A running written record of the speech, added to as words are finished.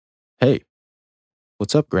Hey,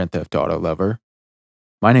 what's up, Grand Theft Auto lover?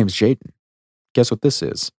 My name's Jaden. Guess what this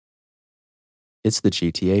is? It's the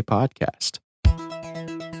GTA podcast.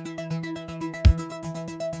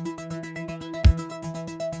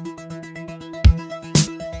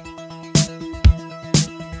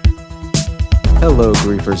 Hello,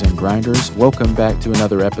 griefers and grinders. Welcome back to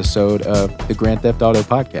another episode of the Grand Theft Auto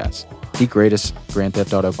podcast, the greatest Grand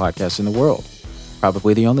Theft Auto podcast in the world.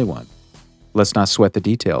 Probably the only one. Let's not sweat the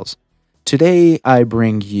details. Today, I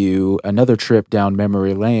bring you another trip down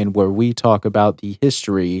memory lane where we talk about the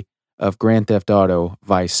history of Grand Theft Auto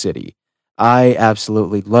Vice City. I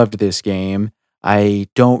absolutely loved this game. I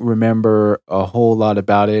don't remember a whole lot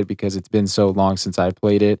about it because it's been so long since I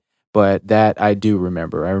played it, but that I do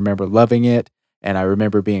remember. I remember loving it, and I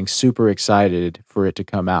remember being super excited for it to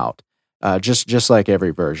come out. Just like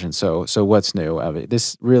every version. So what's new of it?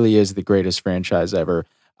 This really is the greatest franchise ever.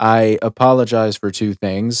 I apologize for two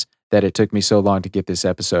things that it took me so long to get this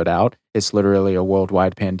episode out. It's literally a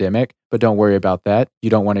worldwide pandemic, but don't worry about that. You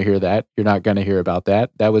don't want to hear that. You're not going to hear about that.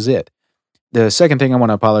 That was it. The second thing I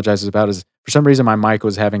want to apologize about is for some reason my mic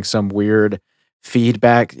was having some weird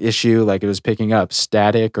feedback issue, like it was picking up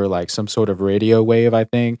static or like some sort of radio wave, I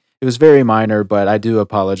think. It was very minor, but I do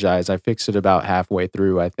apologize. I fixed it about halfway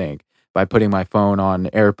through, I think, by putting my phone on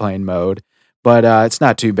airplane mode. But it's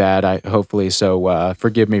not too bad, hopefully, so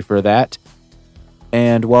forgive me for that.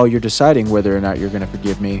 And while you're deciding whether or not you're going to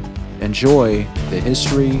forgive me, enjoy the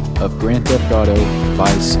history of Grand Theft Auto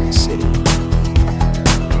Vice City.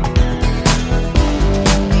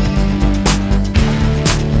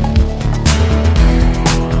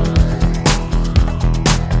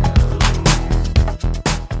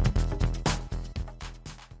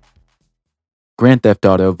 Grand Theft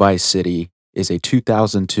Auto Vice City is a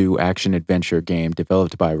 2002 action-adventure game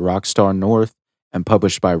developed by Rockstar North and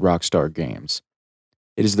published by Rockstar Games.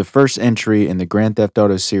 It is the first entry in the Grand Theft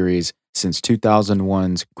Auto series since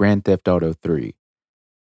 2001's Grand Theft Auto 3.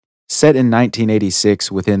 Set in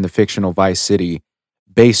 1986 within the fictional Vice City,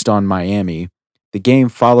 based on Miami, the game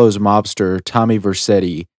follows mobster Tommy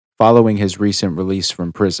Vercetti following his recent release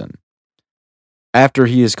from prison. After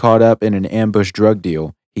he is caught up in an ambush drug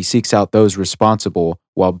deal, he seeks out those responsible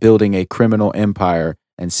while building a criminal empire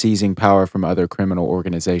and seizing power from other criminal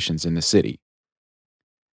organizations in the city.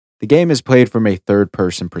 The game is played from a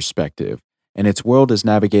third-person perspective, and its world is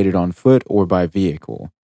navigated on foot or by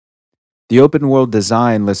vehicle. The open-world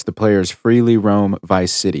design lets the players freely roam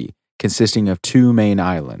Vice City, consisting of two main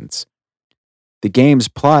islands. The game's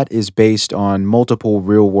plot is based on multiple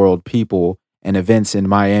real-world people and events in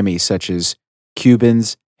Miami such as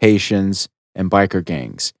Cubans, Haitians, and biker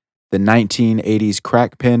gangs, the 1980s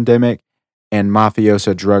crack pandemic, and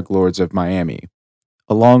mafioso drug lords of Miami,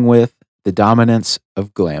 along with the dominance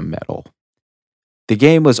of glam metal. The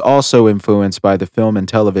game was also influenced by the film and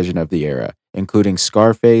television of the era, including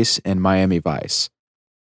Scarface and Miami Vice.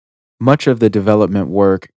 Much of the development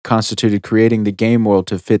work constituted creating the game world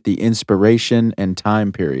to fit the inspiration and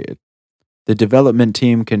time period. The development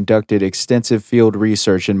team conducted extensive field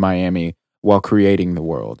research in Miami while creating the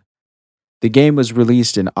world. The game was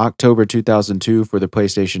released in October 2002 for the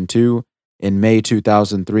PlayStation 2, in May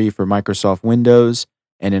 2003 for Microsoft Windows,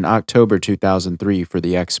 and in October 2003 for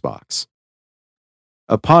the Xbox.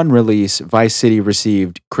 Upon release, Vice City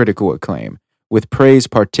received critical acclaim, with praise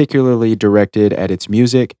particularly directed at its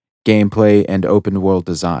music, gameplay, and open-world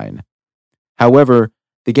design. However,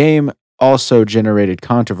 the game also generated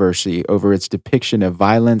controversy over its depiction of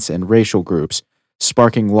violence and racial groups,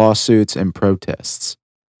 sparking lawsuits and protests.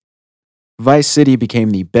 Vice City became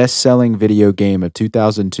the best-selling video game of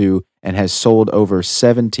 2002 and has sold over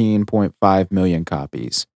 17.5 million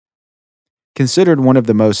copies. Considered one of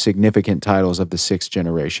the most significant titles of the sixth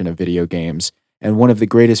generation of video games and one of the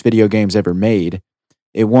greatest video games ever made,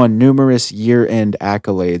 it won numerous year-end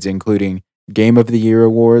accolades including Game of the Year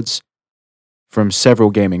awards from several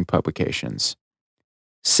gaming publications.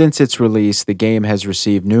 Since its release, the game has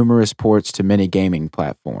received numerous ports to many gaming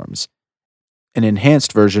platforms. An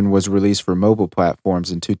enhanced version was released for mobile platforms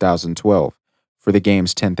in 2012 for the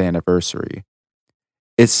game's 10th anniversary.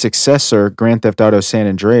 Its successor, Grand Theft Auto San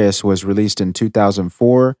Andreas, was released in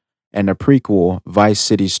 2004, and a prequel, Vice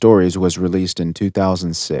City Stories, was released in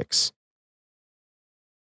 2006.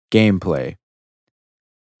 Gameplay.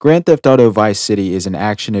 Grand Theft Auto Vice City is an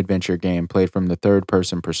action-adventure game played from the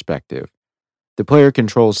third-person perspective. The player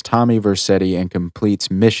controls Tommy Vercetti and completes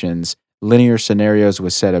missions, linear scenarios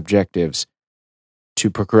with set objectives, to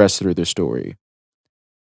progress through the story.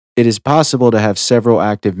 It is possible to have several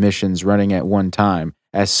active missions running at one time,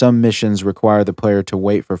 as some missions require the player to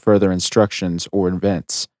wait for further instructions or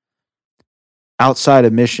events. Outside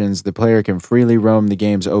of missions, the player can freely roam the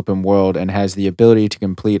game's open world and has the ability to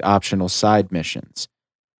complete optional side missions.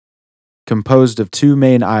 Composed of 2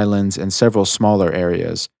 main islands and several smaller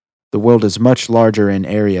areas, the world is much larger in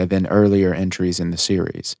area than earlier entries in the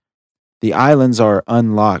series. The islands are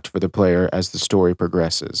unlocked for the player as the story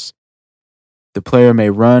progresses. The player may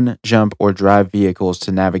run, jump, or drive vehicles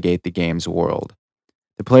to navigate the game's world.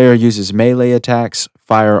 The player uses melee attacks,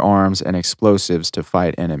 firearms, and explosives to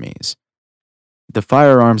fight enemies. The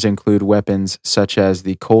firearms include weapons such as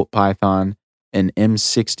the Colt Python, an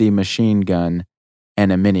M60 machine gun,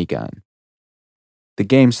 and a minigun. The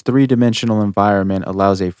game's 3-dimensional environment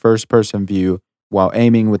allows a first-person view while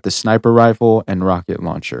aiming with the sniper rifle and rocket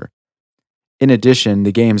launcher. In addition,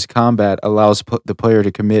 the game's combat allows the player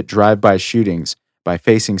to commit drive-by shootings by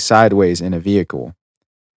facing sideways in a vehicle.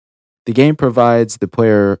 The game provides the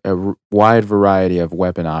player a wide variety of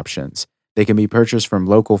weapon options. They can be purchased from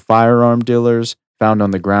local firearm dealers, found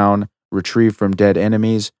on the ground, retrieved from dead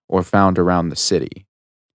enemies, or found around the city.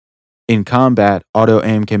 In combat,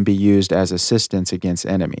 auto-aim can be used as assistance against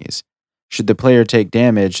enemies. Should the player take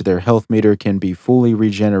damage, their health meter can be fully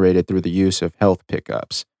regenerated through the use of health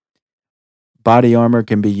pickups. Body armor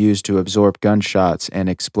can be used to absorb gunshots and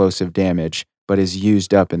explosive damage, but is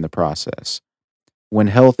used up in the process. When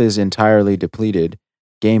health is entirely depleted,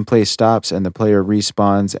 gameplay stops and the player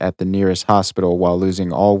respawns at the nearest hospital while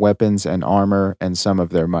losing all weapons and armor and some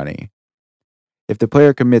of their money. If the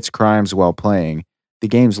player commits crimes while playing, the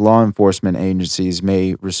game's law enforcement agencies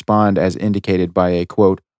may respond as indicated by a,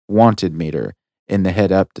 quote, wanted meter in the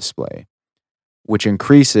head-up display, which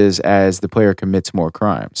increases as the player commits more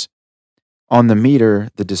crimes. On the meter,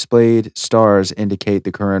 the displayed stars indicate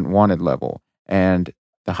the current wanted level, and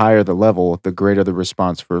the higher the level, the greater the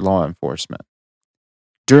response for law enforcement.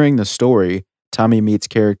 During the story, Tommy meets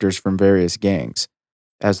characters from various gangs.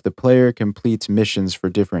 As the player completes missions for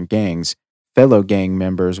different gangs, fellow gang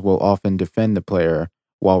members will often defend the player,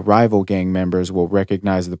 while rival gang members will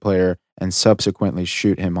recognize the player and subsequently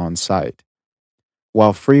shoot him on sight.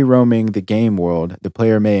 While free roaming the game world, the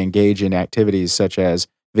player may engage in activities such as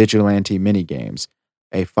vigilante minigames,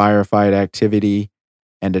 a firefight activity,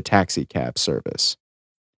 and a taxi cab service.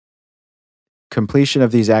 Completion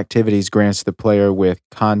of these activities grants the player with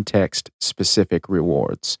context-specific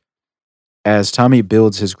rewards. As Tommy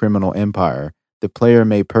builds his criminal empire, the player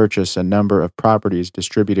may purchase a number of properties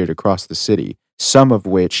distributed across the city, some of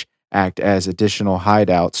which act as additional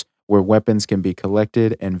hideouts where weapons can be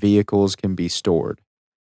collected and vehicles can be stored.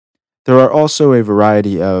 There are also a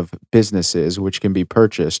variety of businesses which can be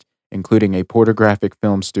purchased, including a pornographic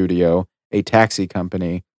film studio, a taxi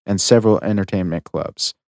company, and several entertainment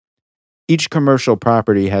clubs. Each commercial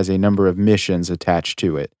property has a number of missions attached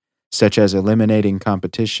to it, such as eliminating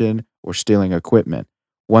competition or stealing equipment.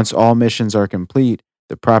 Once all missions are complete,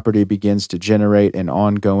 the property begins to generate an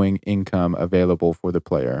ongoing income available for the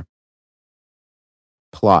player.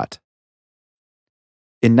 Plot.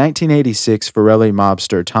 In 1986, Forelli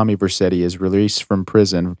mobster Tommy Vercetti is released from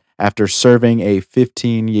prison after serving a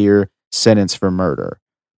 15-year sentence for murder.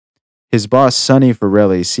 His boss, Sonny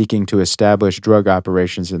Forelli, seeking to establish drug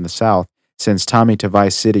operations in the South, sends Tommy to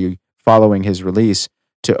Vice City following his release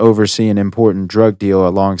to oversee an important drug deal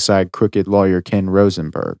alongside crooked lawyer Ken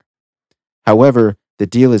Rosenberg. However, the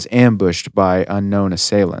deal is ambushed by unknown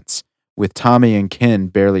assailants, with Tommy and Ken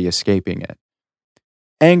barely escaping it.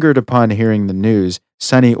 Angered upon hearing the news,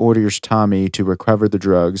 Sonny orders Tommy to recover the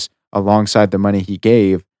drugs alongside the money he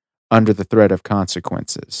gave under the threat of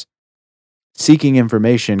consequences. Seeking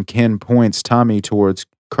information, Ken points Tommy towards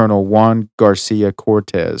Colonel Juan Garcia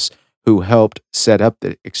Cortez, who helped set up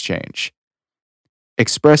the exchange.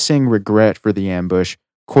 Expressing regret for the ambush,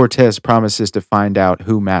 Cortez promises to find out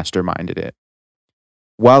who masterminded it.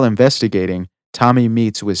 While investigating, Tommy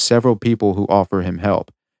meets with several people who offer him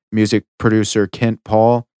help. Music producer Kent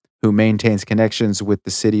Paul, who maintains connections with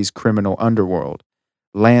the city's criminal underworld.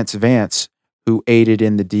 Lance Vance, who aided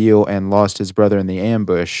in the deal and lost his brother in the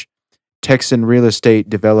ambush. Texan real estate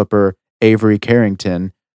developer Avery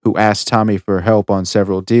Carrington, who asked Tommy for help on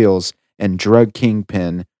several deals, and drug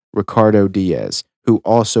kingpin Ricardo Diaz, who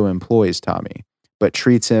also employs Tommy, but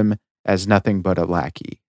treats him as nothing but a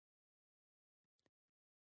lackey.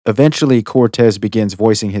 Eventually, Cortez begins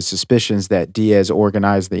voicing his suspicions that Diaz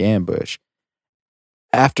organized the ambush.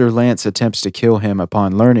 After Lance attempts to kill him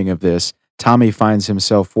upon learning of this, Tommy finds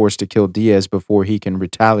himself forced to kill Diaz before he can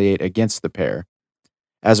retaliate against the pair.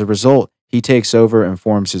 As a result, he takes over and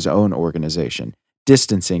forms his own organization,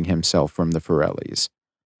 distancing himself from the Forellis.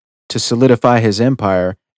 To solidify his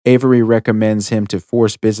empire, Avery recommends him to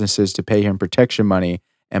force businesses to pay him protection money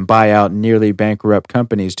and buy out nearly bankrupt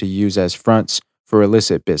companies to use as fronts for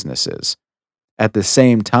illicit businesses. At the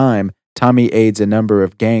same time, Tommy aids a number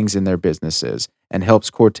of gangs in their businesses and helps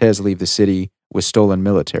Cortez leave the city with stolen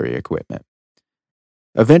military equipment.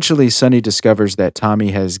 Eventually, Sonny discovers that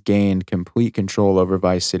Tommy has gained complete control over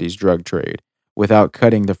Vice City's drug trade without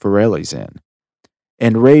cutting the Forellis in.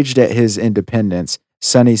 Enraged at his independence,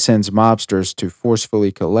 Sonny sends mobsters to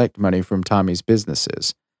forcefully collect money from Tommy's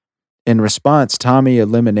businesses. In response, Tommy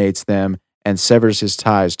eliminates them and severs his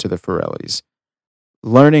ties to the Forellis.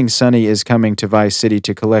 Learning Sonny is coming to Vice City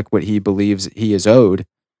to collect what he believes he is owed,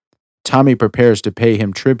 Tommy prepares to pay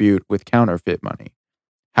him tribute with counterfeit money.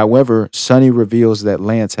 However, Sonny reveals that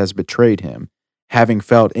Lance has betrayed him, having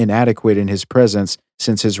felt inadequate in his presence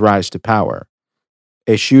since his rise to power.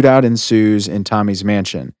 A shootout ensues in Tommy's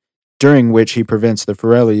mansion, during which he prevents the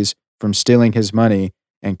Forellis from stealing his money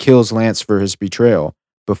and kills Lance for his betrayal,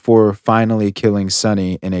 before finally killing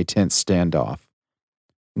Sonny in a tense standoff.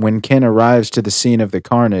 When Ken arrives to the scene of the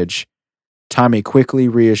carnage, Tommy quickly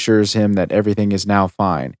reassures him that everything is now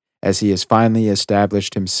fine, as he has finally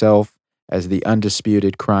established himself as the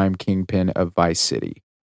undisputed crime kingpin of Vice City.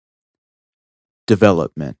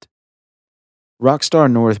 Development. Rockstar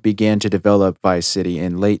North began to develop Vice City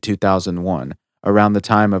in late 2001, around the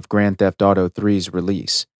time of Grand Theft Auto 3's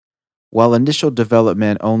release. While initial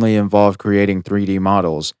development only involved creating 3D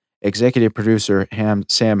models, executive producer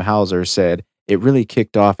Sam Houser said it really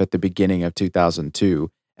kicked off at the beginning of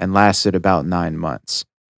 2002 and lasted about 9 months.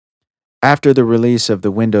 After the release of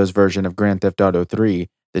the Windows version of Grand Theft Auto 3,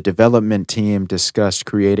 the development team discussed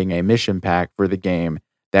creating a mission pack for the game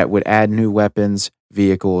that would add new weapons,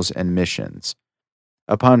 vehicles, and missions.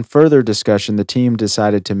 Upon further discussion, the team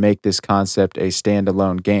decided to make this concept a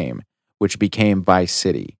standalone game, which became Vice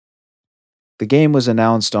City. The game was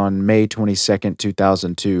announced on May 22,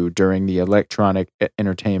 2002 during the Electronic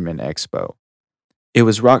Entertainment Expo. It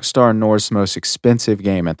was Rockstar North's most expensive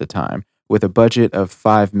game at the time, with a budget of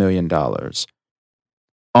 $5 million.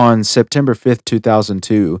 On September 5,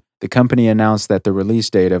 2002, the company announced that the release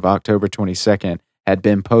date of October 22nd had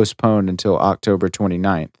been postponed until October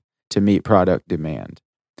 29th to meet product demand.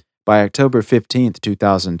 By October 15,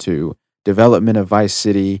 2002, development of Vice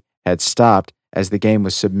City had stopped as the game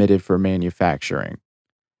was submitted for manufacturing.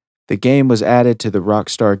 The game was added to the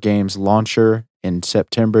Rockstar Games launcher in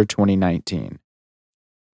September 2019.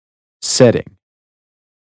 Setting.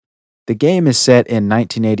 The game is set in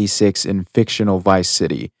 1986 in fictional Vice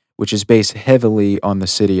City, which is based heavily on the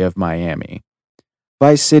city of Miami.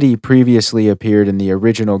 Vice City previously appeared in the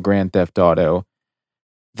original Grand Theft Auto.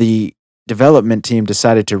 The development team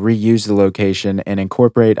decided to reuse the location and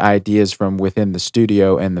incorporate ideas from within the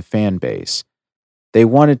studio and the fan base. They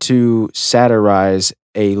wanted to satirize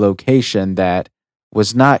a location that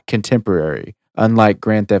was not contemporary, unlike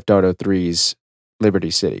Grand Theft Auto 3's Liberty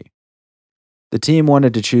City. The team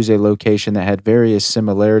wanted to choose a location that had various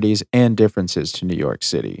similarities and differences to New York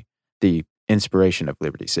City, the inspiration of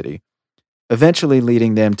Liberty City, eventually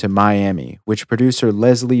leading them to Miami, which producer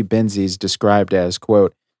Leslie Benzies described as,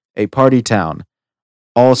 quote, a party town,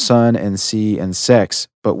 all sun and sea and sex,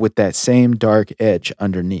 but with that same dark edge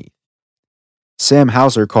underneath. Sam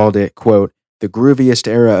Houser called it, quote, the grooviest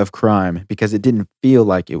era of crime because it didn't feel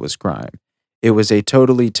like it was crime. It was a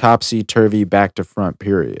totally topsy-turvy back-to-front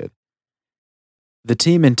period. The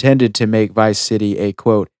team intended to make Vice City a,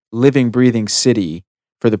 quote, living, breathing city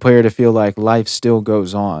for the player to feel like life still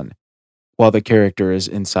goes on while the character is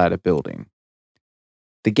inside a building.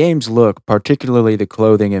 The game's look, particularly the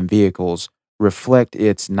clothing and vehicles, reflect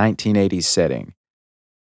its 1980s setting.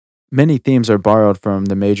 Many themes are borrowed from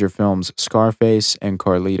the major films Scarface and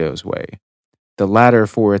Carlito's Way, the latter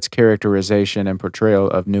for its characterization and portrayal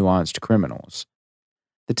of nuanced criminals.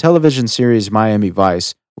 The television series Miami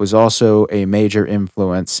Vice was also a major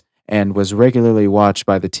influence and was regularly watched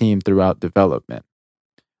by the team throughout development.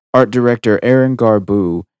 Art director Aaron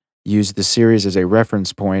Garbu used the series as a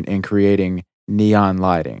reference point in creating neon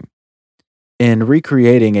lighting. In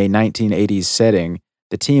recreating a 1980s setting,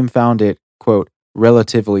 the team found it, quote,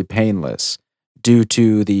 relatively painless due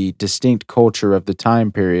to the distinct culture of the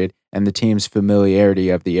time period and the team's familiarity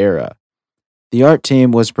of the era. The art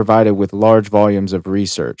team was provided with large volumes of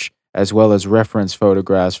research, as well as reference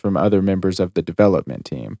photographs from other members of the development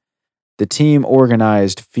team. The team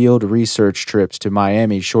organized field research trips to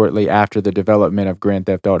Miami shortly after the development of Grand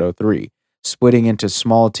Theft Auto 3, splitting into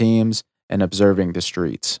small teams and observing the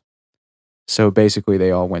streets. So basically,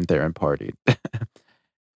 they all went there and partied.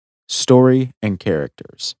 Story and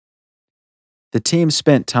characters. The team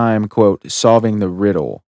spent time, quote, solving the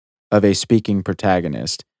riddle of a speaking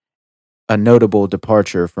protagonist, a notable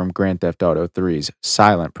departure from Grand Theft Auto 3's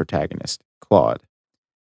silent protagonist, Claude.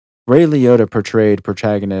 Ray Liotta portrayed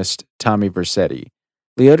protagonist Tommy Vercetti.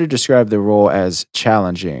 Liotta described the role as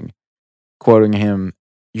challenging, quoting him,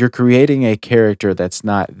 "You're creating a character that's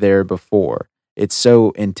not there before. It's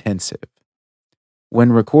so intensive."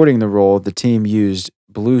 When recording the role, the team used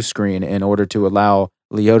blue screen in order to allow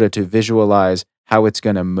Liotta to visualize how it's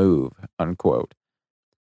going to move, unquote.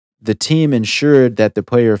 The team ensured that the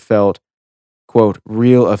player felt, quote,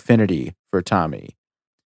 real affinity for Tommy,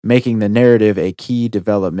 making the narrative a key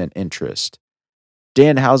development interest.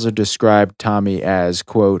 Dan Houser described Tommy as,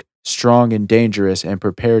 quote, strong and dangerous and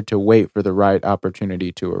prepared to wait for the right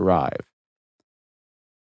opportunity to arrive.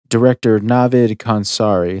 Director Navid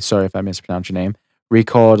Kansari, sorry if I mispronounced your name,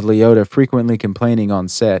 recalled Liotta frequently complaining on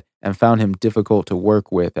set and found him difficult to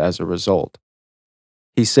work with as a result.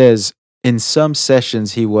 He says, in some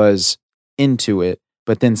sessions he was into it,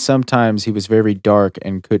 but then sometimes he was very dark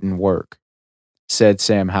and couldn't work, said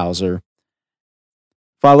Sam Houser.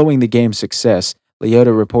 Following the game's success,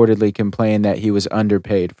 Liotta reportedly complained that he was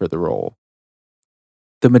underpaid for the role.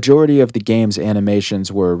 The majority of the game's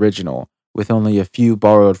animations were original, with only a few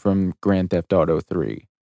borrowed from Grand Theft Auto 3.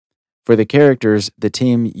 For the characters, the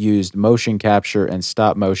team used motion capture and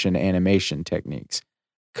stop-motion animation techniques.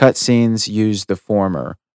 Cutscenes use the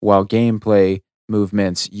former, while gameplay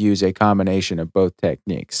movements use a combination of both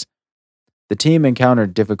techniques. The team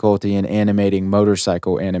encountered difficulty in animating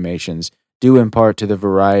motorcycle animations due in part to the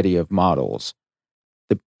variety of models.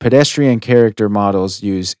 The pedestrian character models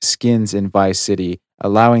use skins in Vice City,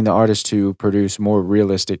 allowing the artist to produce more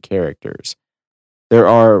realistic characters. There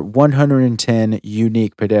are 110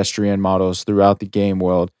 unique pedestrian models throughout the game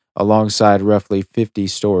world, alongside roughly 50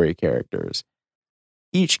 story characters.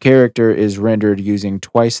 Each character is rendered using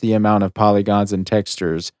twice the amount of polygons and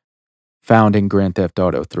textures found in Grand Theft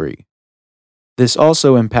Auto 3. This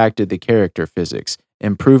also impacted the character physics,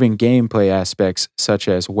 improving gameplay aspects such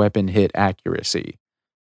as weapon hit accuracy.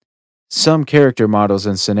 Some character models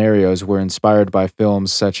and scenarios were inspired by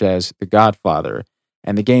films such as The Godfather,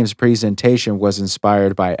 and the game's presentation was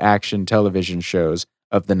inspired by action television shows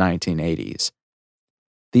of the 1980s.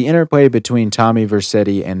 The interplay between Tommy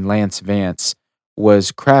Vercetti and Lance Vance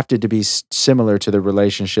was crafted to be similar to the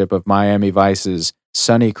relationship of Miami Vice's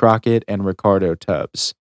Sonny Crockett and Ricardo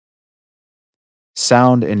Tubbs.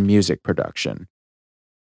 Sound and music production.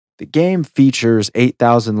 The game features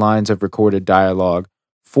 8,000 lines of recorded dialogue,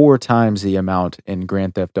 4 times the amount in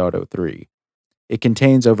Grand Theft Auto 3. It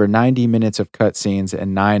contains over 90 minutes of cutscenes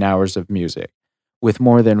and 9 hours of music, with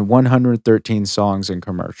more than 113 songs and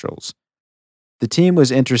commercials. The team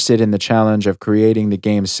was interested in the challenge of creating the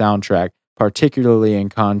game's soundtrack, particularly in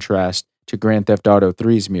contrast to Grand Theft Auto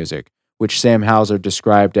 3's music, which Sam Houser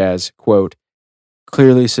described as, quote,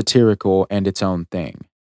 clearly satirical and its own thing.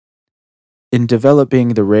 In developing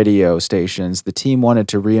the radio stations, the team wanted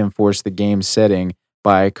to reinforce the game's setting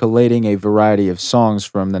by collating a variety of songs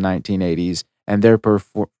from the 1980s and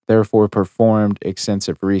therefore performed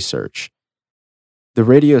extensive research. The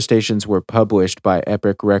radio stations were published by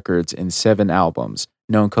Epic Records in 7 albums,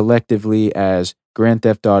 known collectively as Grand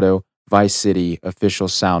Theft Auto Vice City Official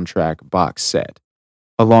Soundtrack Box Set,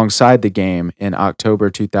 alongside the game in October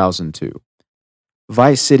 2002.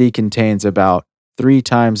 Vice City contains about 3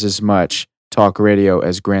 times as much talk radio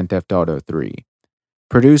as Grand Theft Auto 3.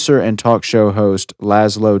 Producer and talk show host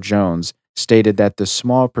Laszlo Jones stated that the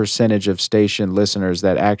small percentage of station listeners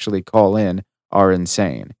that actually call in are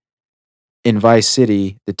insane. In Vice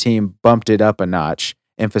City, the team bumped it up a notch,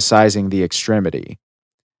 emphasizing the extremity.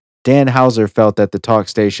 Dan Houser felt that the talk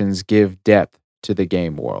stations give depth to the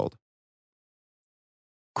game world.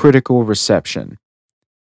 Critical reception.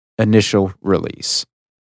 Initial release.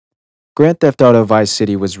 Grand Theft Auto Vice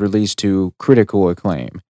City was released to critical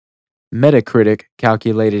acclaim. Metacritic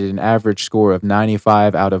calculated an average score of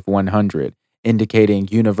 95 out of 100, indicating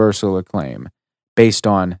universal acclaim, based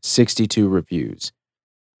on 62 reviews.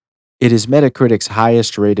 It is Metacritic's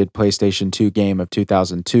highest-rated PlayStation 2 game of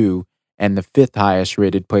 2002 and the 5th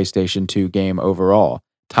highest-rated PlayStation 2 game overall,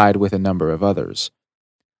 tied with a number of others.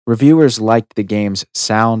 Reviewers liked the game's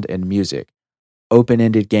sound and music,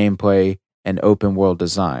 open-ended gameplay, and open-world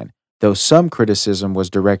design, though some criticism was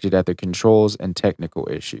directed at the controls and technical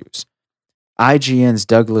issues. IGN's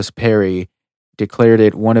Douglas Perry declared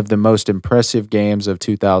it one of the most impressive games of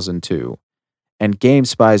 2002, and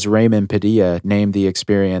GameSpy's Raymond Padilla named the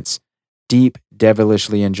experience deep,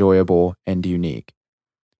 devilishly enjoyable, and unique.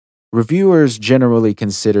 Reviewers generally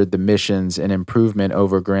considered the missions an improvement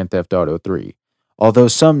over Grand Theft Auto 3, although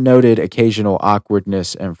some noted occasional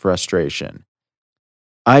awkwardness and frustration.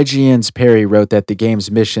 IGN's Perry wrote that the game's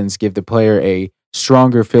missions give the player a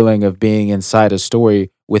stronger feeling of being inside a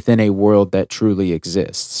story within a world that truly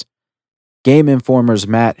exists. Game Informer's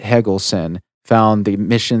Matt Hegelson found the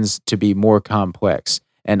missions to be more complex,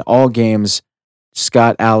 and All Games'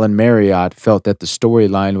 Scott Allen Marriott felt that the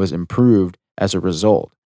storyline was improved as a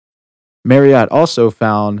result. Marriott also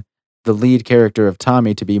found the lead character of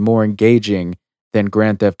Tommy to be more engaging than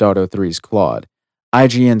Grand Theft Auto 3's Claude.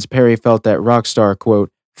 IGN's Perry felt that Rockstar,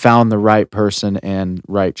 quote, found the right person and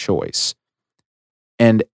right choice.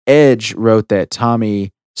 And Edge wrote that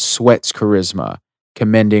Tommy sweats charisma,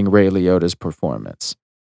 commending Ray Liotta's performance.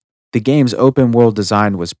 The game's open world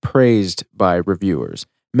design was praised by reviewers,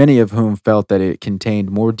 many of whom felt that it contained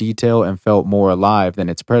more detail and felt more alive than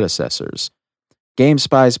its predecessors.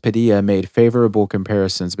 GameSpy's Padilla made favorable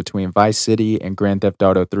comparisons between Vice City and Grand Theft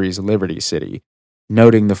Auto 3's Liberty City,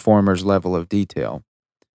 noting the former's level of detail.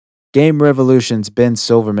 Game Revolution's Ben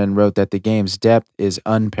Silverman wrote that the game's depth is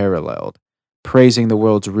unparalleled, praising the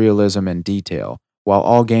world's realism and detail, while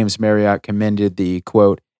All Games Marriott commended the,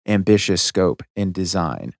 quote, ambitious scope in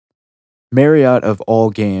design. Marriott of All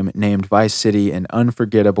Game named Vice City an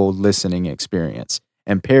unforgettable listening experience,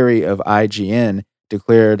 and Perry of IGN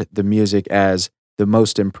declared the music as the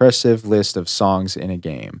most impressive list of songs in a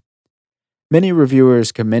game. Many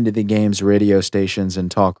reviewers commended the game's radio stations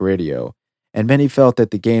and talk radio, and many felt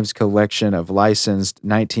that the game's collection of licensed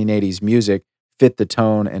 1980s music fit the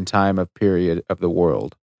tone and time of period of the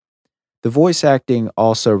world. The voice acting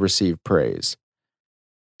also received praise.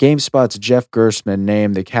 GameSpot's Jeff Gerstmann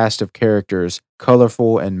named the cast of characters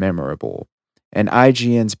colorful and memorable, and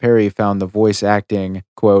IGN's Perry found the voice acting,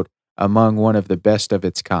 quote, among one of the best of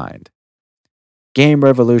its kind. Game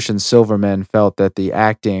Revolution Silverman felt that the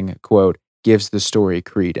acting, quote, gives the story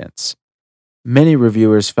credence. Many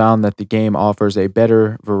reviewers found that the game offers a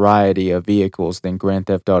better variety of vehicles than Grand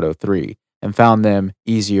Theft Auto 3 and found them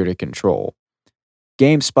easier to control.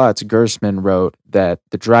 GameSpot's Gerstmann wrote that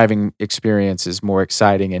the driving experience is more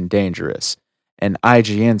exciting and dangerous, and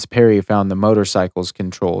IGN's Perry found the motorcycle's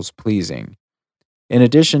controls pleasing. In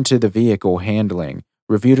addition to the vehicle handling,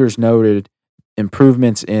 reviewers noted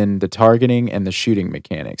improvements in the targeting and the shooting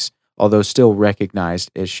mechanics, although still recognized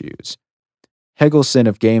issues. Hegelson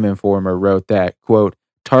of Game Informer wrote that, quote,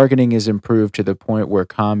 targeting is improved to the point where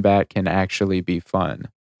combat can actually be fun.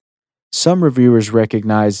 Some reviewers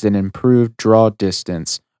recognized an improved draw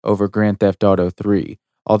distance over Grand Theft Auto 3,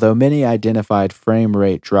 although many identified frame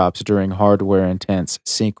rate drops during hardware-intense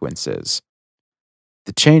sequences.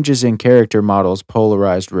 The changes in character models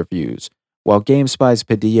polarized reviews. While GameSpy's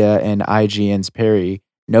Padilla and IGN's Perry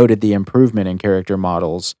noted the improvement in character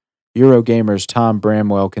models, Eurogamer's Tom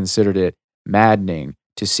Bramwell considered it maddening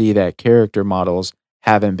to see that character models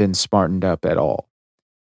haven't been smartened up at all.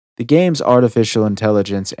 The game's artificial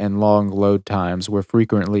intelligence and long load times were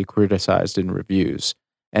frequently criticized in reviews,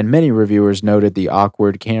 and many reviewers noted the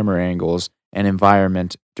awkward camera angles and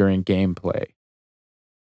environment during gameplay.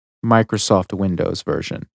 Microsoft Windows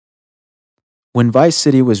version. When Vice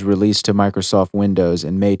City was released to Microsoft Windows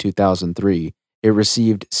in May 2003, it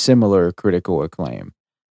received similar critical acclaim.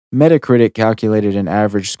 Metacritic calculated an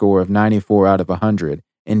average score of 94 out of 100,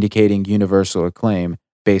 indicating universal acclaim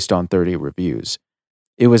based on 30 reviews.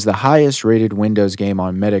 It was the highest rated Windows game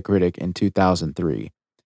on Metacritic in 2003.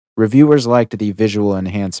 Reviewers liked the visual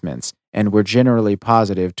enhancements and were generally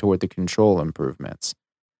positive toward the control improvements.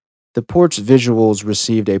 The port's visuals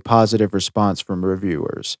received a positive response from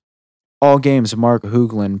reviewers. All Games' Mark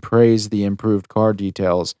Hoogland praised the improved car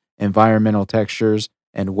details, environmental textures,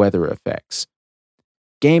 and weather effects.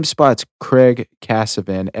 GameSpot's Craig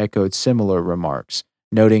Casavin echoed similar remarks,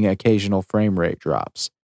 noting occasional frame rate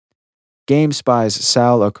drops. GameSpy's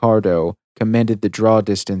Sal Accardo commended the draw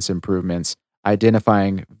distance improvements,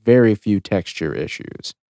 identifying very few texture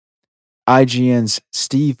issues. IGN's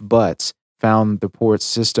Steve Butts found the port's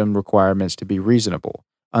system requirements to be reasonable,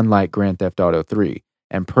 unlike Grand Theft Auto 3,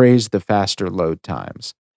 and praised the faster load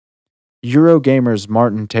times. Eurogamer's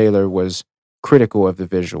Martin Taylor was critical of the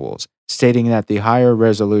visuals, stating that the higher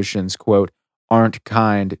resolutions, quote, aren't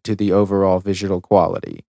kind to the overall visual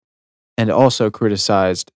quality, and also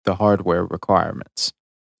criticized the hardware requirements.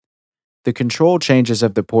 The control changes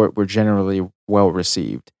of the port were generally well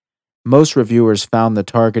received. Most reviewers found the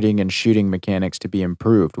targeting and shooting mechanics to be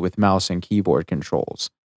improved with mouse and keyboard controls.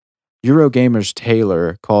 Eurogamer's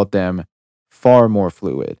Taylor called them far more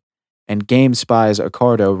fluid, and GameSpy's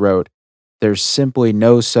Accardo wrote, there's simply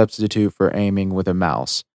no substitute for aiming with a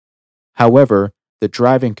mouse. However, the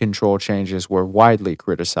driving control changes were widely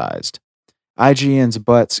criticized. IGN's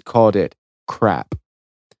Butts called it crap.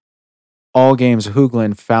 All Games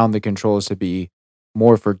Hoogland found the controls to be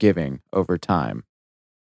more forgiving over time.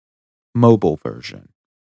 Mobile version.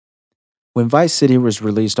 When Vice City was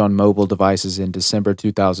released on mobile devices in December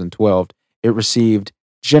 2012, it received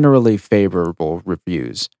generally favorable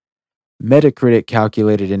reviews. Metacritic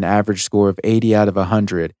calculated an average score of 80 out of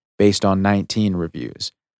 100 based on 19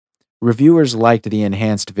 reviews. Reviewers liked the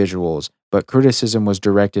enhanced visuals, but criticism was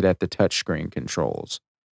directed at the touchscreen controls.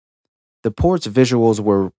 The port's visuals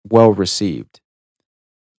were well received.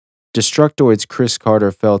 Destructoid's Chris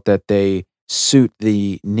Carter felt that they suit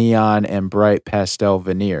the neon and bright pastel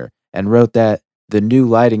veneer, and wrote that the new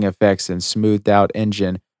lighting effects and smoothed out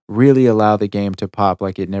engine really allow the game to pop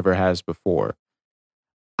like it never has before.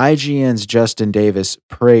 IGN's Justin Davis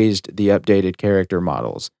praised the updated character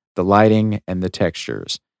models, the lighting, and the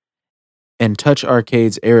textures. And Touch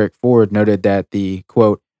Arcade's Eric Ford noted that the,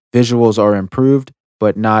 quote, visuals are improved,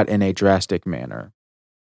 but not in a drastic manner.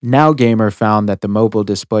 Now Gamer found that the mobile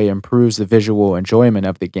display improves the visual enjoyment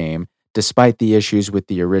of the game, despite the issues with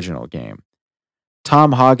the original game.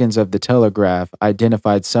 Tom Hoggins of The Telegraph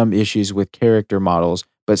identified some issues with character models,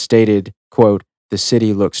 but stated, quote, the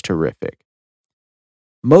city looks terrific.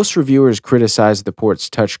 Most reviewers criticized the port's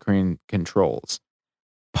touchscreen controls.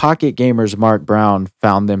 Pocket Gamer's Mark Brown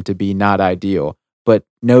found them to be not ideal, but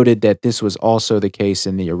noted that this was also the case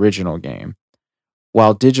in the original game.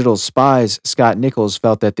 While Digital Spy's Scott Nichols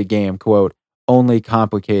felt that the game, quote, only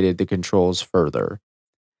complicated the controls further.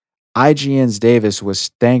 IGN's Davis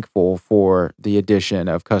was thankful for the addition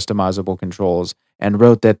of customizable controls and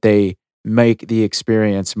wrote that they make the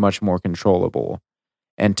experience much more controllable.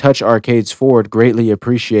 And Touch Arcade's Ford greatly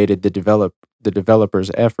appreciated the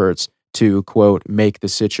developer's efforts to, quote, make the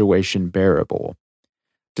situation bearable.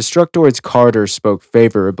 Destructoid's Carter spoke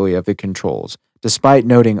favorably of the controls, despite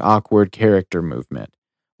noting awkward character movement,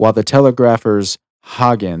 while the Telegrapher's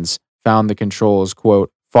Hoggins found the controls,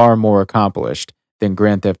 quote, far more accomplished than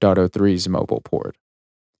Grand Theft Auto 3's mobile port.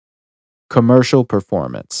 Commercial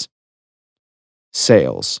performance.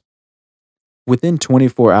 Sales. Within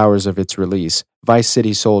 24 hours of its release, Vice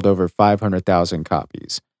City sold over 500,000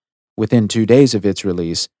 copies. Within 2 days of its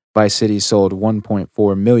release, Vice City sold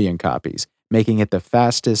 1.4 million copies, making it the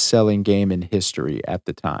fastest-selling game in history at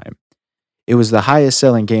the time. It was the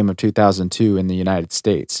highest-selling game of 2002 in the United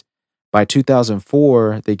States. By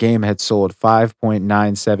 2004, the game had sold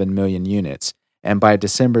 5.97 million units, and by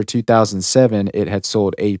December 2007, it had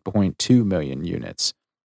sold 8.2 million units.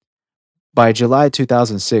 By July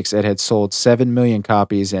 2006, it had sold 7 million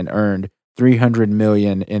copies and earned $300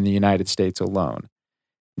 million in the United States alone.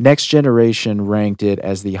 Next Generation ranked it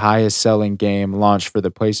as the highest-selling game launched for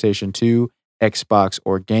the PlayStation 2, Xbox,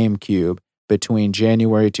 or GameCube between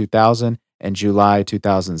January 2000 and July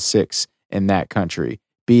 2006 in that country,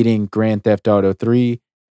 beating Grand Theft Auto 3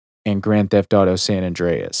 and Grand Theft Auto San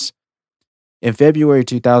Andreas. In February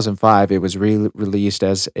 2005, it was released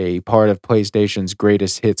as a part of PlayStation's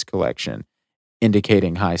Greatest Hits collection,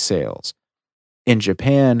 indicating high sales. In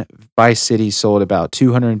Japan, Vice City sold about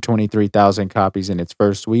 223,000 copies in its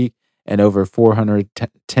first week and over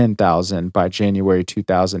 410,000 by January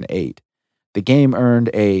 2008. The game earned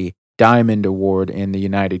a Diamond Award in the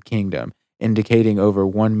United Kingdom, indicating over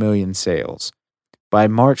 1 million sales. By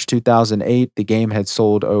March 2008, the game had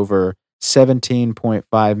sold over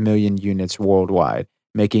 17.5 million units worldwide,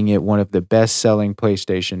 making it one of the best-selling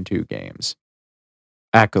PlayStation 2 games.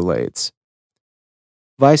 Accolades.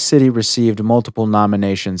 Vice City received multiple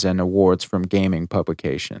nominations and awards from gaming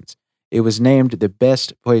publications. It was named the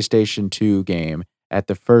best PlayStation 2 game at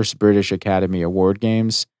the first British Academy Award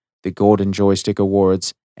Games, the Golden Joystick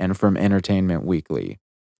Awards, and from Entertainment Weekly,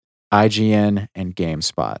 IGN, and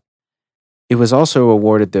GameSpot. It was also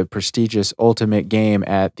awarded the prestigious Ultimate Game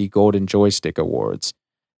at the Golden Joystick Awards.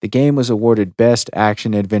 The game was awarded Best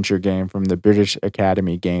Action-Adventure Game from the British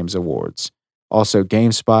Academy Games Awards, also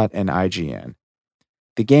GameSpot and IGN.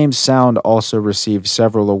 The game's sound also received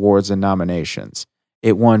several awards and nominations.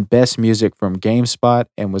 It won Best Music from GameSpot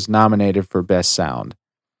and was nominated for Best Sound.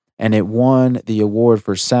 And it won the award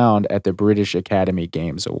for sound at the British Academy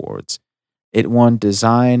Games Awards. It won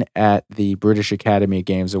Design at the British Academy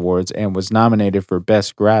Games Awards and was nominated for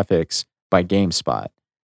Best Graphics by GameSpot.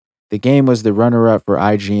 The game was the runner-up for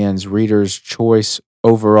IGN's Reader's Choice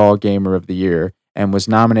Overall Gamer of the Year and was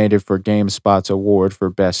nominated for GameSpot's award for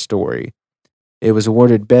Best Story. It was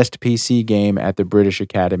awarded Best PC Game at the British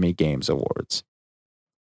Academy Games Awards.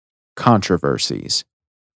 Controversies.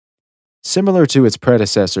 Similar to its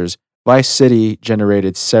predecessors, Vice City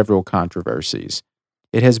generated several controversies.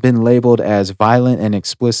 It has been labeled as violent and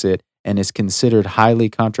explicit and is considered highly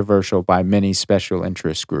controversial by many special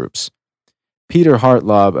interest groups. Peter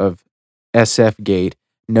Hartlaub of SFGate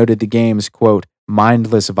noted the game's, quote,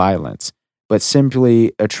 mindless violence, but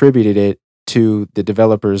simply attributed it to the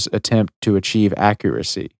developer's attempt to achieve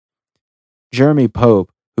accuracy. Jeremy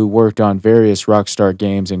Pope, who worked on various Rockstar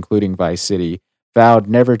games, including Vice City, vowed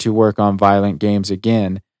never to work on violent games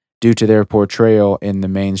again due to their portrayal in the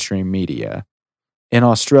mainstream media. In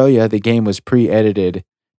Australia, the game was pre-edited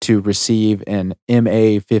to receive an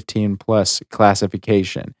MA15 plus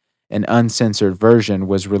classification. An uncensored version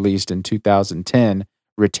was released in 2010,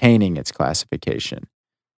 retaining its classification.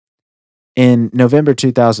 In November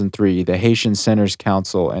 2003, the Haitian Centers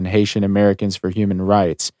Council and Haitian Americans for Human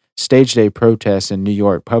Rights staged a protest in New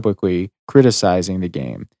York publicly criticizing the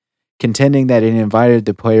game, contending that it invited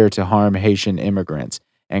the player to harm Haitian immigrants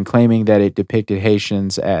and claiming that it depicted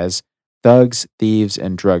Haitians as thugs, thieves,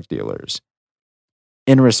 and drug dealers.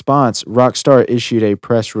 In response, Rockstar issued a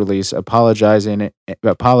press release apologizing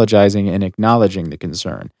and acknowledging the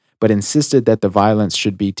concern, but insisted that the violence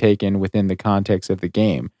should be taken within the context of the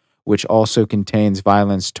game, which also contains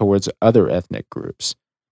violence towards other ethnic groups.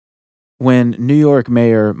 When New York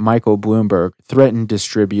Mayor Michael Bloomberg threatened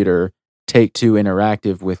distributor Take-Two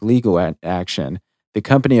Interactive with legal action, the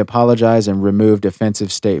company apologized and removed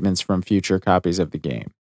offensive statements from future copies of the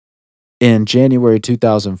game. In January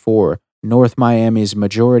 2004, North Miami's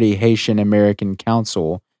majority Haitian American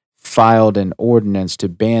Council filed an ordinance to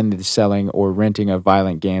ban the selling or renting of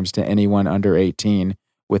violent games to anyone under 18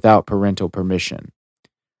 without parental permission.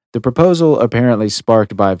 The proposal, apparently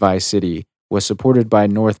sparked by Vice City, was supported by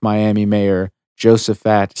North Miami Mayor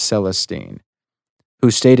Josephat Celestine,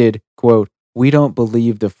 who stated, quote, "We don't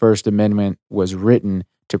believe the First Amendment was written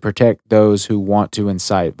to protect those who want to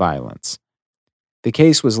incite violence." The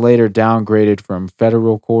case was later downgraded from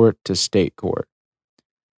federal court to state court.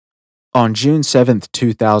 On June 7,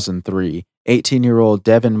 2003, 18-year-old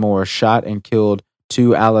Devin Moore shot and killed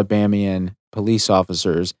two Alabamian police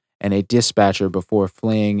officers and a dispatcher before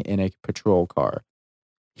fleeing in a patrol car.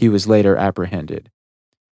 He was later apprehended.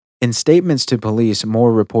 In statements to police,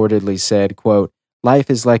 Moore reportedly said, quote,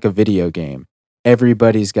 "Life is like a video game.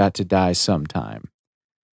 Everybody's got to die sometime."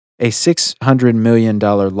 A $600 million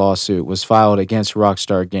lawsuit was filed against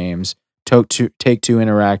Rockstar Games, Take-Two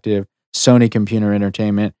Interactive, Sony Computer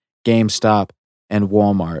Entertainment, GameStop, and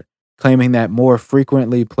Walmart, claiming that Moore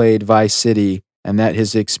frequently played Vice City and that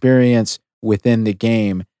his experience within the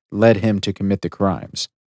game led him to commit the crimes.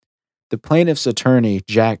 The plaintiff's attorney,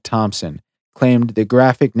 Jack Thompson, claimed the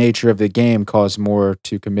graphic nature of the game caused Moore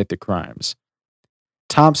to commit the crimes.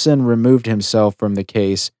 Thompson removed himself from the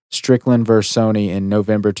case Strickland v. Sony in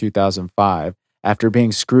November 2005 after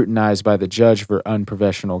being scrutinized by the judge for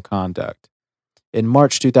unprofessional conduct. In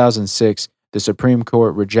March 2006, the Supreme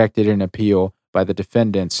Court rejected an appeal by the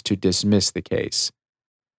defendants to dismiss the case.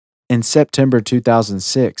 In September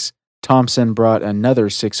 2006, Thompson brought another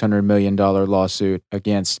 $600 million lawsuit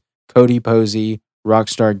against Cody Posey,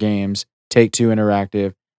 Rockstar Games, Take-Two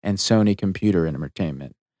Interactive, and Sony Computer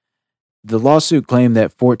Entertainment. The lawsuit claimed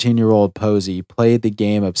that 14-year-old Posey played the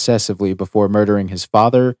game obsessively before murdering his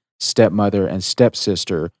father, stepmother, and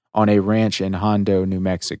stepsister on a ranch in Hondo, New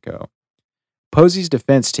Mexico. Posey's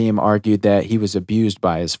defense team argued that he was abused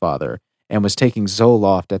by his father and was taking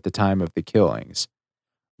Zoloft at the time of the killings.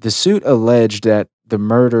 The suit alleged that the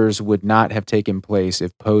murders would not have taken place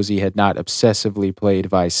if Posey had not obsessively played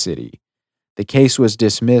Vice City. The case was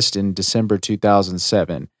dismissed in December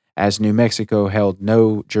 2007, as New Mexico held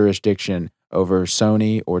no jurisdiction over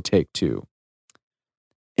Sony or Take-Two.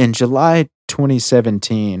 In July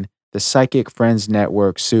 2017, the Psychic Friends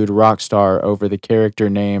Network sued Rockstar over the character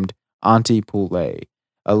named Auntie Poulet,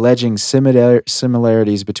 alleging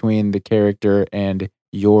similarities between the character and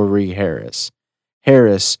Yori Harris.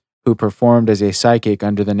 Harris, who performed as a psychic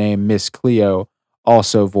under the name Miss Cleo,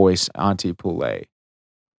 also voiced Auntie Poulet.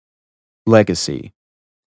 Legacy.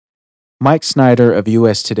 Mike Snyder of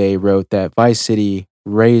US Today wrote that Vice City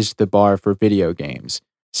raised the bar for video games,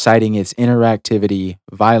 citing its interactivity,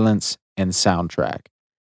 violence, and soundtrack.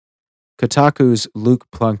 Kotaku's Luke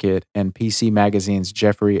Plunkett and PC Magazine's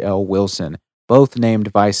Jeffrey L. Wilson both named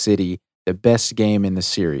Vice City the best game in the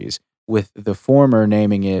series, with the former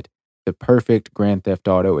naming it the perfect Grand Theft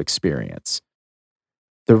Auto experience.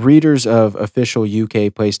 The readers of official UK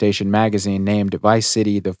PlayStation Magazine named Vice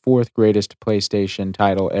City the fourth greatest PlayStation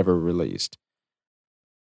title ever released.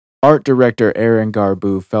 Art director Aaron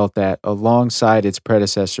Garbu felt that, alongside its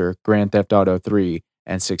predecessor, Grand Theft Auto 3,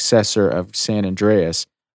 and successor of San Andreas,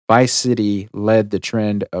 Vice City led the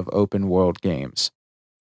trend of open-world games.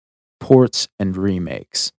 Ports and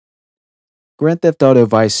remakes. Grand Theft Auto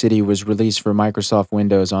Vice City was released for Microsoft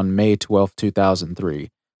Windows on May 12, 2003,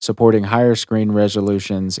 supporting higher screen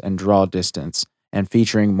resolutions and draw distance, and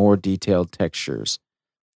featuring more detailed textures.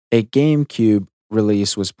 A GameCube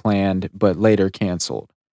release was planned, but later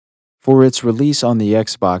canceled. For its release on the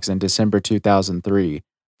Xbox in December 2003,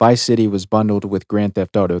 Vice City was bundled with Grand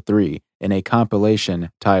Theft Auto 3 in a compilation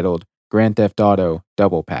titled Grand Theft Auto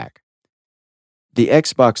Double Pack. The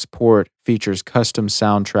Xbox port features custom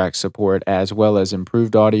soundtrack support as well as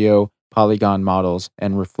improved audio, polygon models,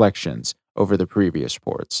 and reflections over the previous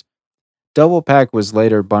ports. Double Pack was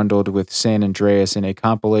later bundled with San Andreas in a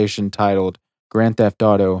compilation titled Grand Theft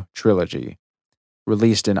Auto Trilogy,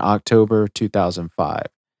 released in October 2005.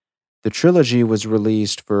 The trilogy was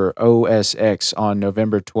released for OS X on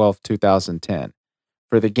November 12, 2010.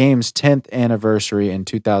 For the game's 10th anniversary in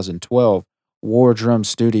 2012, War Drum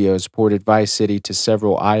Studios ported Vice City to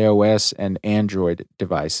several iOS and Android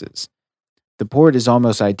devices. The port is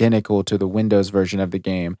almost identical to the Windows version of the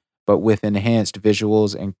game, but with enhanced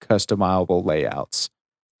visuals and customizable layouts.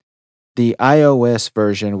 The iOS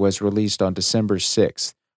version was released on December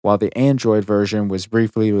 6th, while the Android version was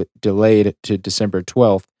briefly delayed to December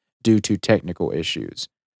 12th due to technical issues.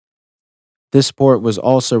 This port was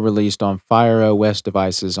also released on Fire OS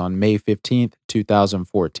devices on May 15,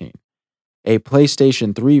 2014. A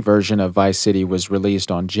PlayStation 3 version of Vice City was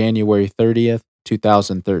released on January 30th,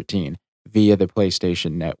 2013 via the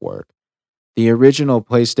PlayStation Network. The original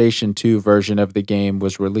PlayStation 2 version of the game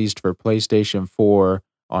was released for PlayStation 4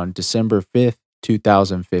 on December 5th,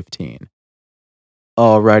 2015.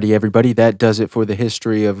 Alrighty, everybody, that does it for the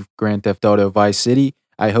history of Grand Theft Auto Vice City.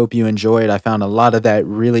 I hope you enjoyed. I found a lot of that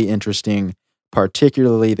really interesting,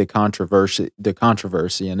 particularly the controversy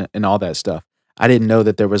and all that stuff. I didn't know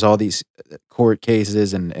that there was all these court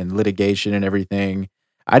cases and litigation and everything.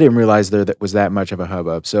 I didn't realize there that was that much of a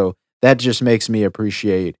hubbub. So that just makes me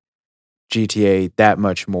appreciate GTA that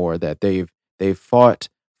much more, that they've fought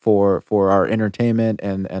for our entertainment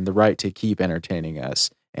and the right to keep entertaining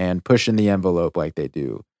us and pushing the envelope like they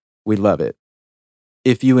do. We love it.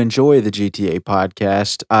 If you enjoy the GTA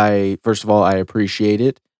podcast, first of all, I appreciate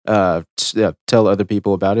it. Tell other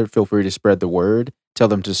people about it. Feel free to spread the word. Tell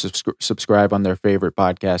them to subscribe on their favorite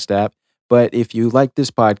podcast app. But if you like this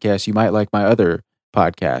podcast, you might like my other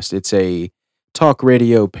podcast. It's a talk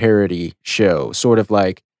radio parody show, sort of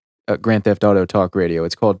like Grand Theft Auto Talk Radio.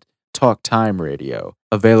 It's called Talk Time Radio,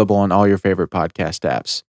 available on all your favorite podcast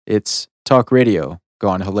apps. It's talk radio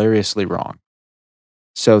gone hilariously wrong.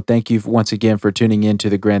 So thank you once again for tuning in to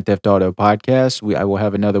the Grand Theft Auto podcast. I will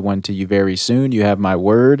have another one to you very soon. You have my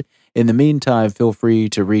word. In the meantime, feel free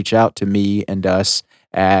to reach out to me and us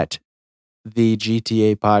at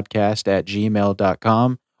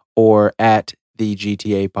thegtapodcast@gmail.com or at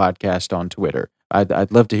thegtapodcast on Twitter.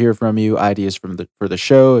 I'd love to hear from you, ideas for the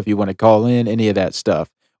show, if you want to call in, any of that stuff.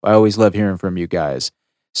 I always love hearing from you guys.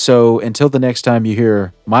 So until the next time you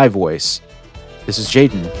hear my voice, this is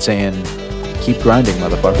Jaden saying, keep grinding,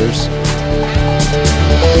 motherfuckers.